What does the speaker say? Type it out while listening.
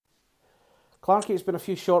Clarke, it's been a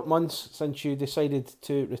few short months since you decided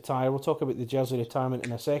to retire. We'll talk about the jersey retirement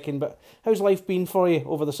in a second, but how's life been for you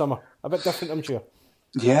over the summer? A bit different, I'm sure.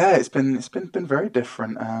 Yeah, it's been very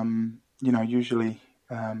different. Usually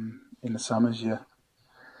in the summers you're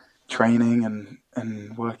training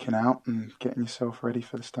and working out and getting yourself ready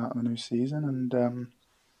for the start of the new season. And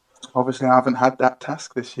obviously I haven't had that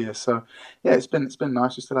task this year. So yeah, it's been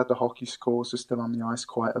nice. We still had the hockey scores, we're still on the ice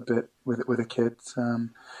quite a bit with the kids.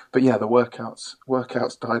 But yeah, the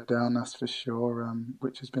workouts died down, that's for sure.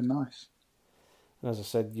 Which has been nice. And as I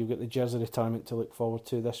said, you've got the jersey retirement to look forward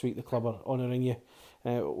to this week. The club are honouring you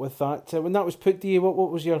with that. When that was put to you,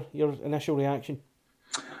 what was your initial reaction?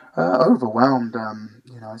 Overwhelmed.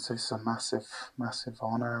 It's a massive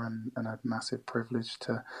honour and a massive privilege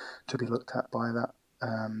to be looked at by that.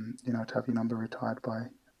 To have your number retired by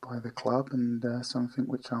the club and something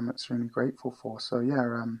which I'm extremely grateful for. So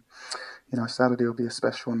yeah, Saturday will be a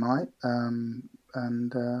special night and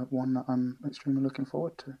one that I'm extremely looking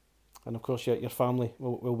forward to. And of course, your family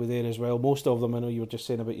will be there as well. Most of them, I know you were just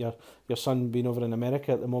saying about your son being over in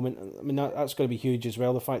America at the moment. I mean, that's going to be huge as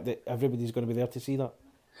well, the fact that everybody's going to be there to see that.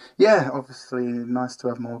 Yeah, obviously nice to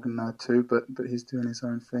have Morgan there too, but he's doing his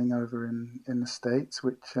own thing over in the States,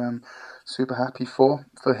 which super happy for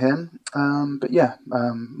him. But yeah,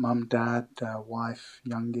 mum, dad, wife,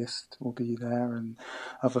 youngest will be there, and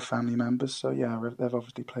other family members. So yeah, they've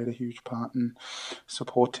obviously played a huge part in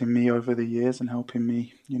supporting me over the years and helping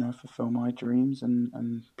me, fulfill my dreams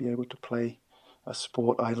and be able to play a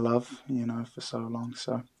sport I love, for so long.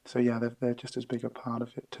 So yeah, they're just as big a part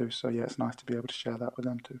of it too. So yeah, it's nice to be able to share that with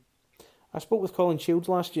them too. I spoke with Colin Shields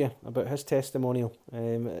last year about his testimonial,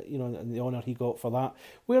 and the honour he got for that.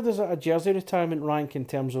 Where does a jersey retirement rank in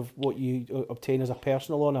terms of what you obtain as a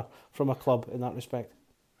personal honour from a club in that respect?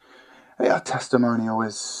 Yeah, testimonial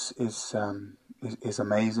is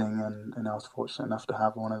amazing, and I was fortunate enough to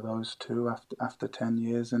have one of those too after 10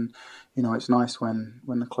 years, and it's nice when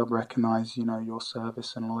the club recognise your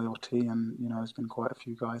service and loyalty, and there's been quite a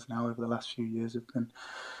few guys now over the last few years have been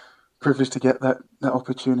privileged to get that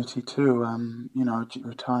opportunity too.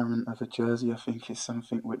 Retirement of a jersey, I think, is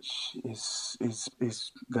something which is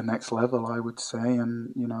the next level, I would say,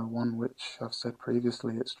 and one which I've said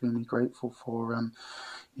previously, extremely grateful for.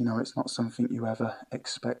 It's not something you ever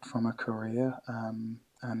expect from a career.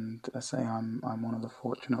 And I say I'm one of the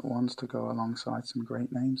fortunate ones to go alongside some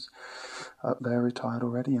great names up there retired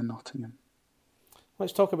already in Nottingham.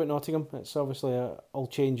 Let's talk about Nottingham. It's obviously all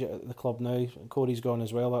change at the club now. Corey's gone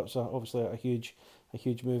as well. That's obviously a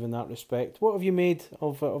huge move in that respect. What have you made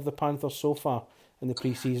of the Panthers so far in the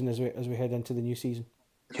pre-season as we head into the new season?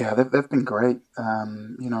 Yeah, they've been great.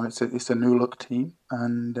 It's a new look team,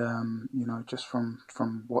 and just from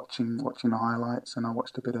watching the highlights, and I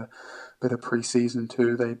watched a bit of preseason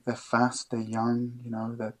too. They're fast, they're young,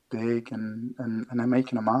 they're big, and they're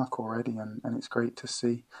making a mark already, and it's great to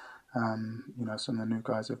see. Some of the new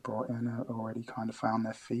guys they've brought in are already kind of found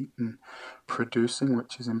their feet and producing,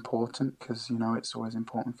 which is important because it's always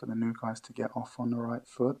important for the new guys to get off on the right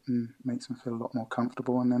foot and makes them feel a lot more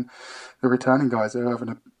comfortable. And then the returning guys are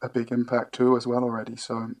having a big impact too as well already.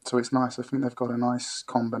 So it's nice. I think they've got a nice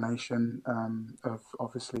combination of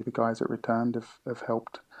obviously the guys that returned have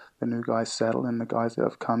helped the new guys settle, and the guys that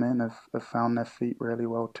have come in have found their feet really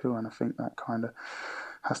well too. And I think that kind of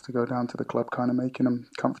has to go down to the club kind of making them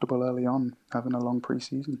comfortable early on, having a long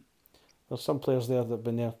pre-season. There's some players there that have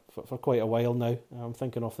been there for quite a while now. I'm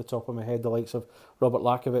thinking off the top of my head the likes of Robert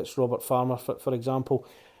Lakovich, Robert Farmer, for example.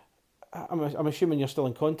 I'm assuming you're still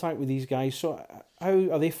in contact with these guys. So how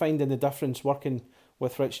are they finding the difference working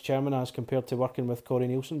with Rich Chairman as compared to working with Corey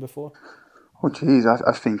Nielsen before? Oh, geez,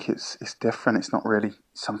 I think it's different. It's not really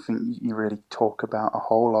something you really talk about a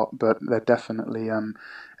whole lot, but they're definitely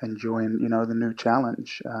enjoying, the new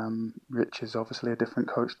challenge. Rich is obviously a different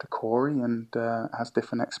coach to Corey and has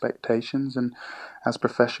different expectations, and as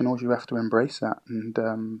professionals, you have to embrace that.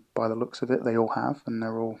 And by the looks of it, they all have, and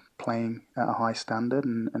they're all playing at a high standard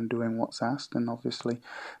and doing what's asked. And obviously,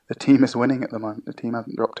 the team is winning at the moment. The team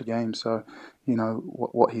haven't dropped a game, so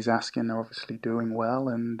what he's asking, they're obviously doing well,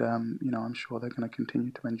 and I'm sure they're going to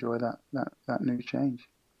continue to enjoy that new change.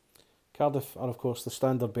 Cardiff are, of course, the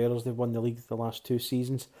standard bearers. They've won the league the last two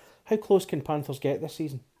seasons. How close can Panthers get this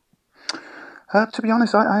season? To be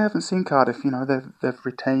honest, I haven't seen Cardiff. They've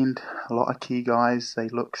retained a lot of key guys. They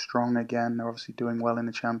look strong again. They're obviously doing well in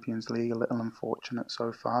the Champions League. A little unfortunate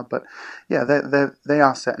so far, but yeah, they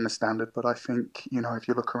are setting the standard. But I think if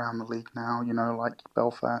you look around the league now, like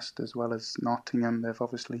Belfast as well as Nottingham, they've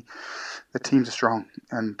obviously the teams are strong,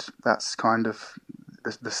 and that's kind of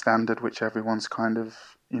the standard which everyone's kind of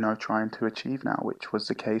trying to achieve now, which was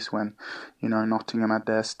the case when, Nottingham had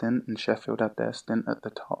their stint and Sheffield had their stint at the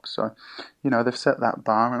top. So, they've set that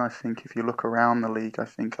bar, and I think if you look around the league, I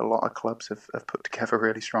think a lot of clubs have put together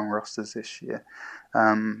really strong rosters this year.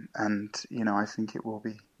 And, I think it will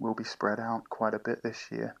be spread out quite a bit this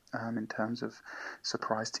year in terms of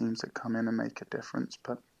surprise teams that come in and make a difference.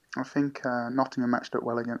 But I think Nottingham matched up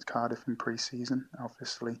well against Cardiff in pre-season.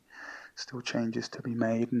 Obviously, still changes to be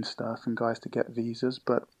made and stuff, and guys to get visas.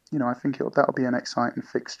 But I think that'll be an exciting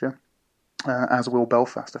fixture. As will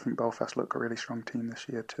Belfast. I think Belfast look a really strong team this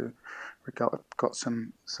year too. We've got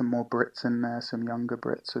some more Brits in there, some younger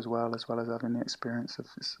Brits as well as having the experience of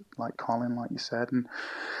like Colin, like you said, and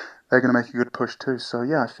they're going to make a good push too. So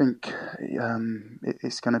yeah, I think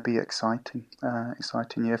it's going to be exciting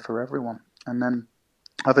year for everyone. And then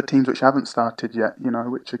other teams which haven't started yet,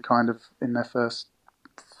 which are kind of in their first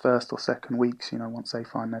or second weeks, once they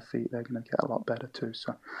find their feet, they're going to get a lot better too.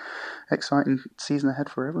 So exciting season ahead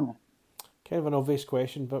for everyone. Kind of an obvious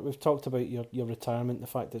question, but we've talked about your retirement, the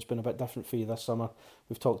fact that it's been a bit different for you this summer.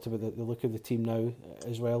 We've talked about the look of the team now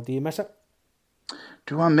as well. Do you miss it?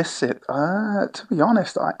 Do I miss it? To be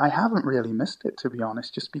honest, I haven't really missed it, to be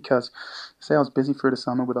honest, just because, say, I was busy through the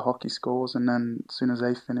summer with the hockey scores, and then as soon as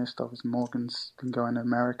they finished, obviously Morgan's been going to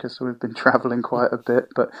America, so we've been travelling quite a bit.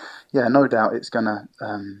 But yeah, no doubt it's gonna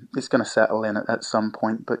settle in at some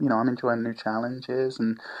point. But I'm enjoying new challenges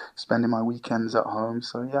and spending my weekends at home.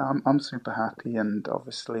 So yeah, I'm super happy, and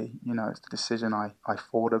obviously it's the decision I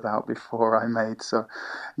thought about before I made. So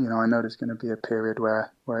I know there's going to be a period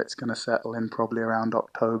where it's going to settle in probably around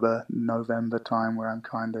October, November time, where I'm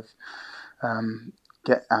kind of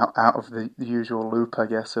get out of the usual loop, I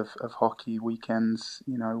guess, of hockey weekends,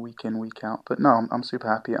 week in, week out. But no, I'm super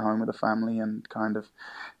happy at home with the family and kind of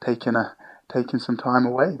taking some time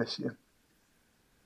away this year.